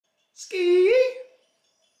Ski.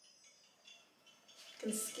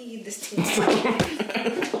 Can ski this thing.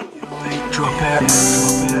 Drop it.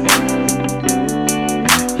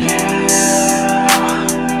 Yeah.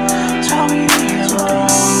 Tell me it's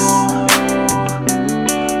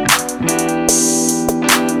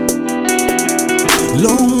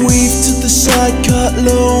long weave to the side, cut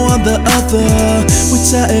low on the other. We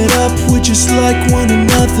tie it up, we're just like one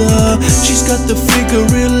another. She's got the figure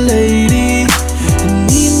real lady, and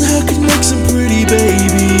me and her could make some pretty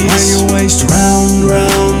babies. Wind your waist round,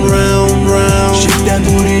 round, round, round. Shake that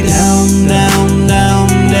booty down, down, down,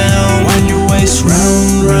 down. Wind your waist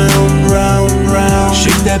round, round, round, round.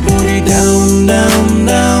 Shake that booty down, down,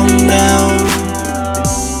 down, down.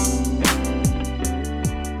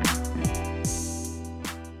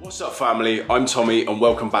 What's up, family? I'm Tommy and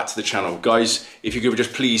welcome back to the channel. Guys, if you could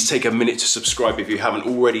just please take a minute to subscribe if you haven't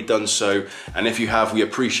already done so, and if you have, we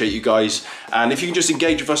appreciate you guys. And if you can just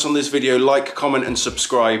engage with us on this video, like, comment and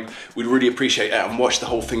subscribe, we'd really appreciate it, and watch the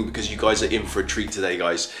whole thing because you guys are in for a treat today,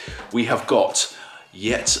 guys. We have got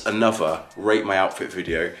yet another rate my outfit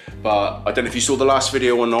video, but I don't know if you saw the last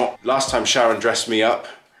video or not. Last time Sharon dressed me up,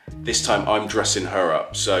 this time I'm dressing her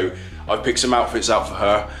up. So I've picked some outfits out for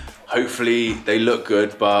her. Hopefully they look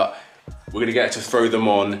good, but we're gonna get her to throw them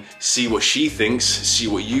on, see what she thinks, see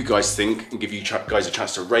what you guys think, and give you guys a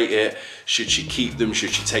chance to rate it. Should she keep them?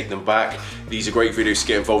 Should she take them back? These are great videos to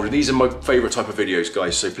get involved in. These are my favorite type of videos,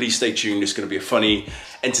 guys, so please stay tuned. It's gonna be a funny,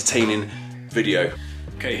 entertaining video.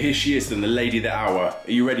 Okay, here she is then, the lady of the hour.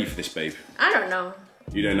 Are you ready for this, babe? I don't know.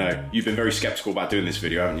 You don't know? You've been very skeptical about doing this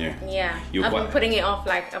video, haven't you? Yeah, I've been putting it off,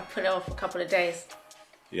 like I've put it off a couple of days.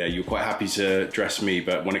 Yeah, you're quite happy to dress me,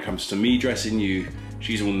 but when it comes to me dressing you,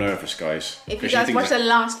 she's all nervous, guys. If you guys watched the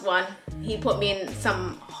last one, he put me in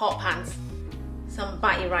some hot pants, some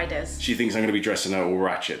batty riders. She thinks I'm gonna be dressing her all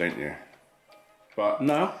ratchet, don't you? But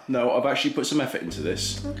no, I've actually put some effort into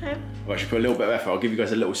this. Okay. I've actually put a little bit of effort. I'll give you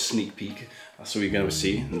guys a little sneak peek. That's all you're gonna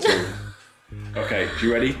see until... Okay,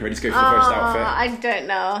 you ready? Ready to go for the first outfit? I don't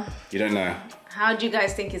know. You don't know? How do you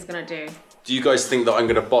guys think he's gonna do? Do you guys think that I'm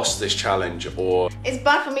gonna boss this challenge, or...? It's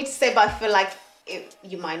bad for me to say, but I feel like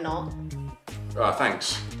you might not.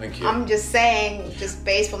 Thanks, thank you. I'm just saying, just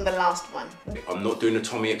based from the last one. I'm not doing a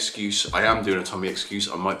Tommy excuse. I am doing a Tommy excuse.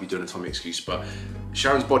 I might be doing a Tommy excuse, but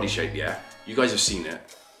Sharon's body shape, yeah? You guys have seen it.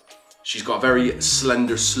 She's got a very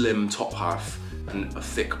slender, slim top half and a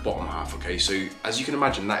thick bottom half, okay? So, as you can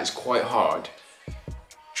imagine, that is quite hard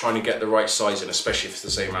trying to get the right size in, especially if it's the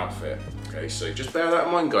same outfit. Okay, so just bear that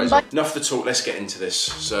in mind, guys. Enough of the talk, let's get into this.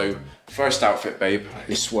 So, first outfit, babe,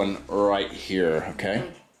 this one right here, okay?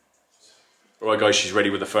 All right, guys, she's ready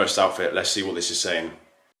with the first outfit. Let's see what this is saying.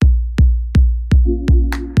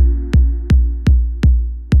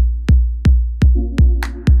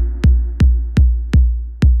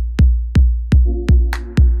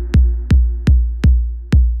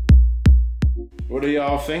 What do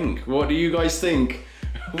y'all think? What do you guys think?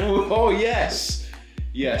 Oh, yes.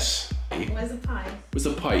 Yes. Where's the pie? Where's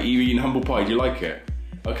the pie? You eating humble pie? Do you like it?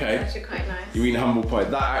 Okay. It's actually quite nice. You eating humble pie?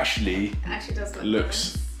 That actually does look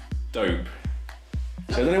looks nice. Dope.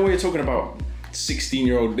 So I don't know what you're talking about.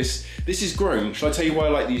 16-year-old. This is grown. Shall I tell you why I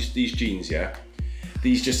like these jeans? Yeah.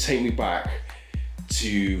 These just take me back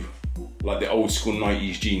to like the old school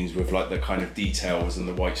 90s jeans with like the kind of details and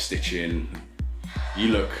the white stitching. You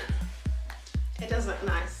look. It does look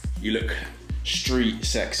nice. You look street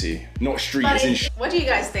sexy. Not street But as in... what do you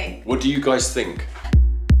guys think? What do you guys think?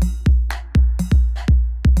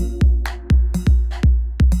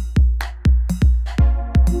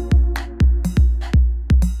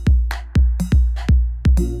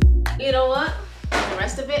 You know what? The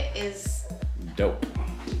rest of it is... Dope.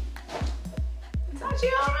 It's actually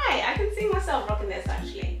alright. I can see myself rocking this,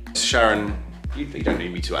 actually. Sharon, you don't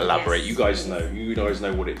need me to elaborate. Yes. You guys know. You guys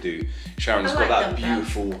know what it do. Sharon's got that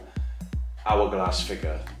beautiful hourglass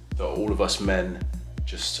figure that all of us men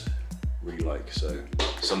just really like. So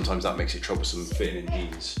sometimes that makes it troublesome fitting in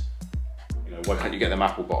jeans. You know, why can't you get them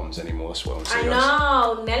apple bottoms anymore? That's what I'm saying.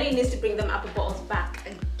 I know. Nelly needs to bring them apple bottoms back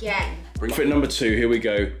again. Bring fit number 2. Here we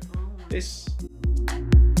go. This.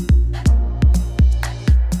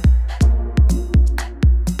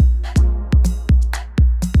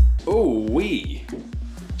 Oh, wee.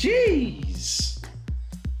 Jeez.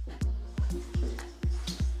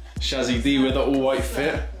 Shazzy D with the all white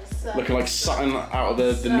fit. Looking like something out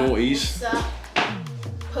of the noughties.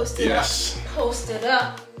 Post it up. Post it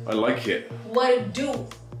up. I like it. What it do?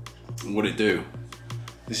 What it do?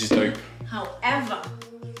 This is dope. However,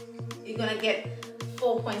 you're gonna get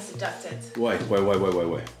 4 points deducted. Wait.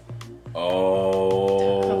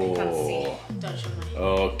 Oh. Probably can't see. Don't show my hand.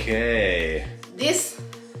 Okay. This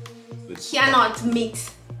cannot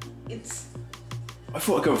meet. It's I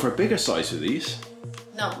thought I'd go for a bigger size of these.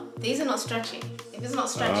 no, these are not stretchy. If it's not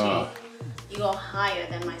stretchy, you go higher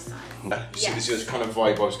than my size. Yeah, you see, this is the kind of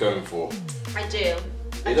vibe I was going for. I do.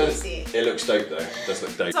 I do see it. It looks dope though. It does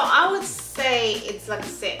look dope. So I would say it's like a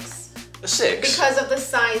 6. A 6? Because of the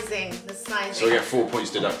sizing. The sizing. So we get 4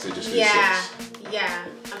 points deducted just for the 6. Yeah,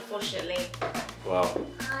 unfortunately. Wow.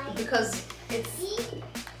 Because it's...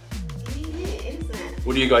 Isn't it?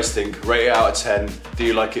 What do you guys think? Rate it out of 10. Do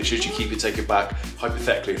you like it? Should you keep it, take it back?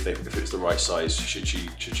 Hypothetically, if it's the right size, should you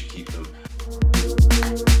keep them?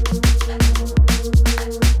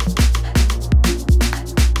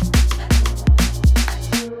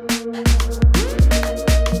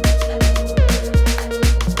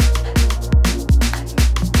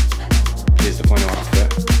 Here's the final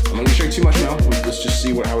outfit. I'm not going to show you too much now. Let's just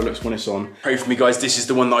see how it looks when it's on. Pray for me, guys. This is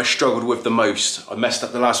the one that I struggled with the most. I messed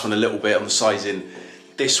up the last one a little bit on the sizing.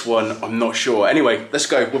 This one, I'm not sure. Anyway, let's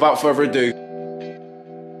go. Without further ado.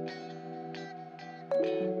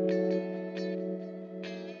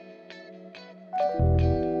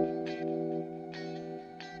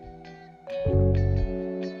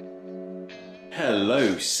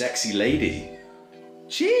 Hello, sexy lady.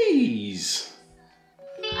 Jeez.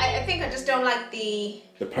 I think I just don't like the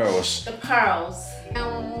pearls. The pearls.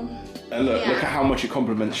 And look at how much it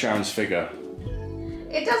complements Sharon's figure.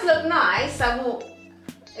 It does look nice.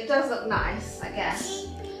 It does look nice, I guess.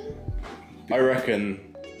 I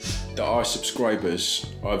reckon that our subscribers,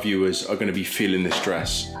 our viewers, are going to be feeling this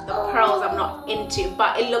dress. The pearls I'm not into,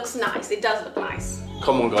 but it looks nice. It does look nice.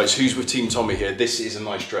 Come on, guys, who's with Team Tommy here? This is a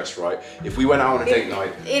nice dress, right? If we went out on a date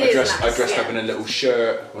night, I dressed up in a little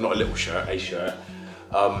shirt, well, not a little shirt, a shirt.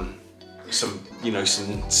 Some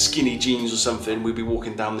skinny jeans or something. We'd be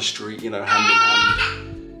walking down the street, hand in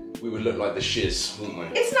hand. We would look like the shiz, wouldn't we?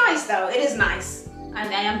 It's nice though. It is nice. And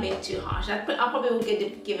I am being too harsh. I probably will give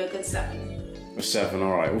it a good 7. A 7,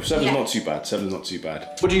 all right. Well, 7's not too bad. 7's not too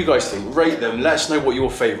bad. What do you guys think? Rate them. Let us know what your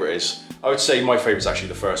favourite is. I would say my favourite is actually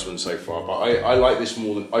the first one so far, but I like this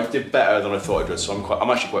more than I did better than I thought I did. So I'm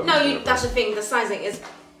actually quite. No, that's the thing. The sizing is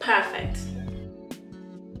perfect.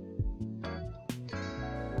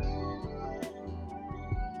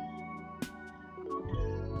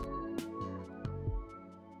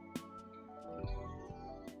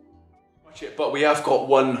 But we have got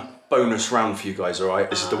one bonus round for you guys, all right?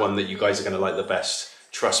 This is the one that you guys are going to like the best.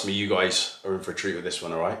 Trust me, you guys are in for a treat with this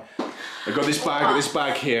one, all right? I've got this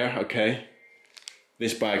bag here, okay?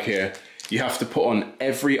 This bag here. You have to put on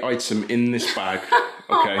every item in this bag, okay?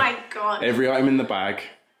 Oh my God. Every item in the bag,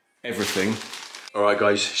 everything. All right,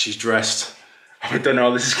 guys, she's dressed. I don't know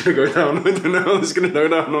how this is going to go down. I don't know how this is going to go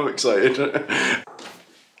down. I'm excited.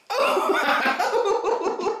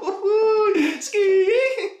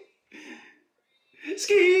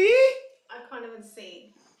 Ski! I can't even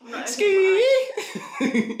see. Ski!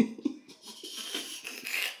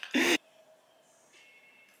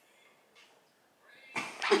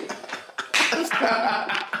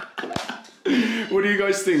 What do you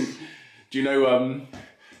guys think? Do you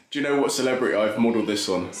know what celebrity I've modelled this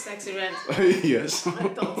on? Sexyy Red. Yes. I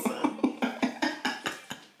thought so.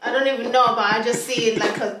 I don't even know, but I just see it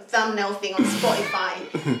like a thumbnail thing on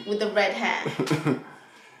Spotify with the red hair.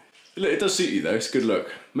 Look, it does suit you though, it's a good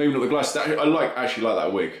look. Maybe not the glasses. I actually like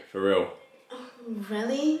that wig, for real.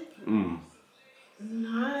 Really?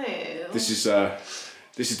 No. This is the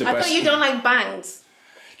best. I thought you don't like bangs.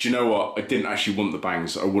 Do you know what? I didn't actually want the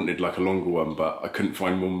bangs. I wanted like a longer one, but I couldn't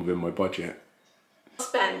find one within my budget.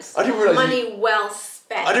 Spent. I didn't realise money well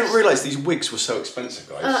spent. I didn't realise these wigs were so expensive,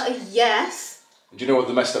 guys. Yes. Do you know what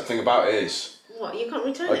the messed up thing about it is? What? You can't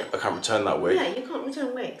return it? I can't return that wig. Yeah, you can't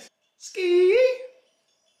return wigs. Ski!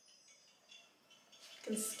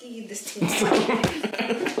 Can ski this thing.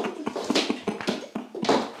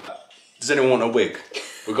 Does anyone want a wig?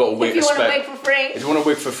 We've got a wig. If you want a wig for free. If you want a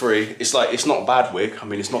wig for free, it's not a bad wig. I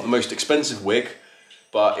mean, it's not the most expensive wig,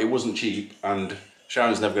 but it wasn't cheap, and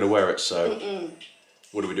Sharon's never going to wear it. So,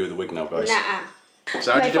 what do we do with the wig now, guys? Nah.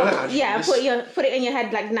 So how do you do it? Yeah, put it in your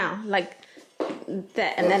head like now, like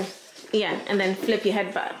that, and then and then flip your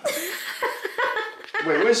head back.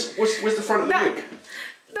 Wait, where's the front of the wig?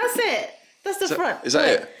 That's it. That's the front. Is that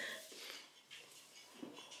it?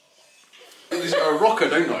 Is it a rocker,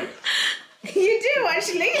 don't I? You do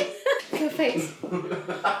actually. Your face. Look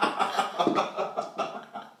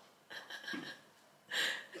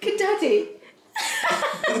at Daddy.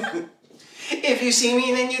 If you see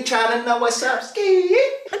me, then you try to know what's up. Ski.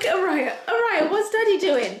 Look at Araya. Araya, what's Daddy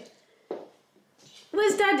doing?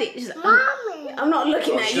 Where's Daddy? She's like, Mommy. I'm not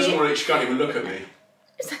looking at you. She can't even look at me.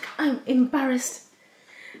 It's like I'm embarrassed.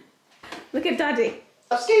 Look at Daddy.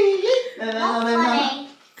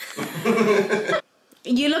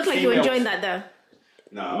 You look like you're enjoying that though.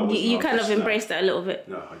 No, I wasn't. You kind of embraced that a little bit.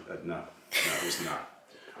 No, no, it was not.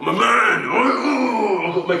 I'm a man. Oh,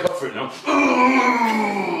 I've got to make up for it now.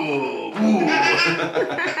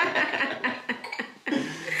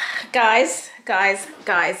 Guys,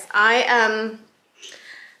 I am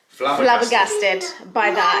flabbergasted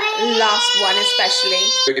by that last one especially.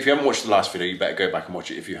 If you haven't watched the last video, you better go back and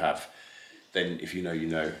watch it. If you have, then if you know, you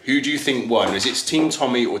know. Who do you think won? Is it Team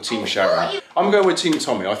Tommy or Team Sharon? I'm going with Team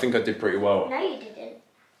Tommy. I think I did pretty well. No, you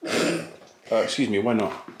didn't. Excuse me, why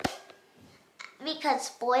not? Because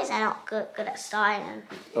boys are not good at styling.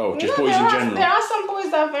 Oh, just boys in general. There are some boys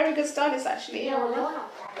that are very good stylists actually. No, we're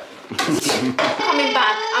not. Coming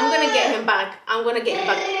back, I'm gonna get him back. I'm gonna get him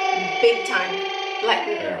back big time. Like,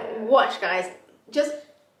 watch guys. Just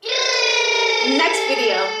next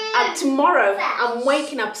video. Tomorrow, I'm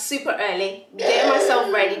waking up super early, getting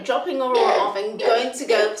myself ready, dropping Aurora off, and going to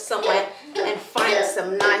go somewhere and find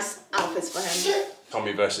some nice outfits for him.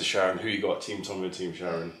 Tommy versus Sharon. Who you got? Team Tommy or Team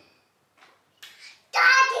Sharon?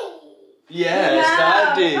 Daddy! Yes,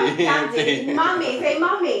 Daddy. Daddy. Mummy, say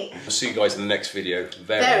mummy. I'll see you guys in the next video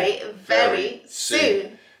Very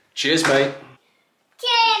soon. Cheers, mate.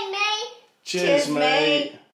 Cheers, mate. Cheers, mate.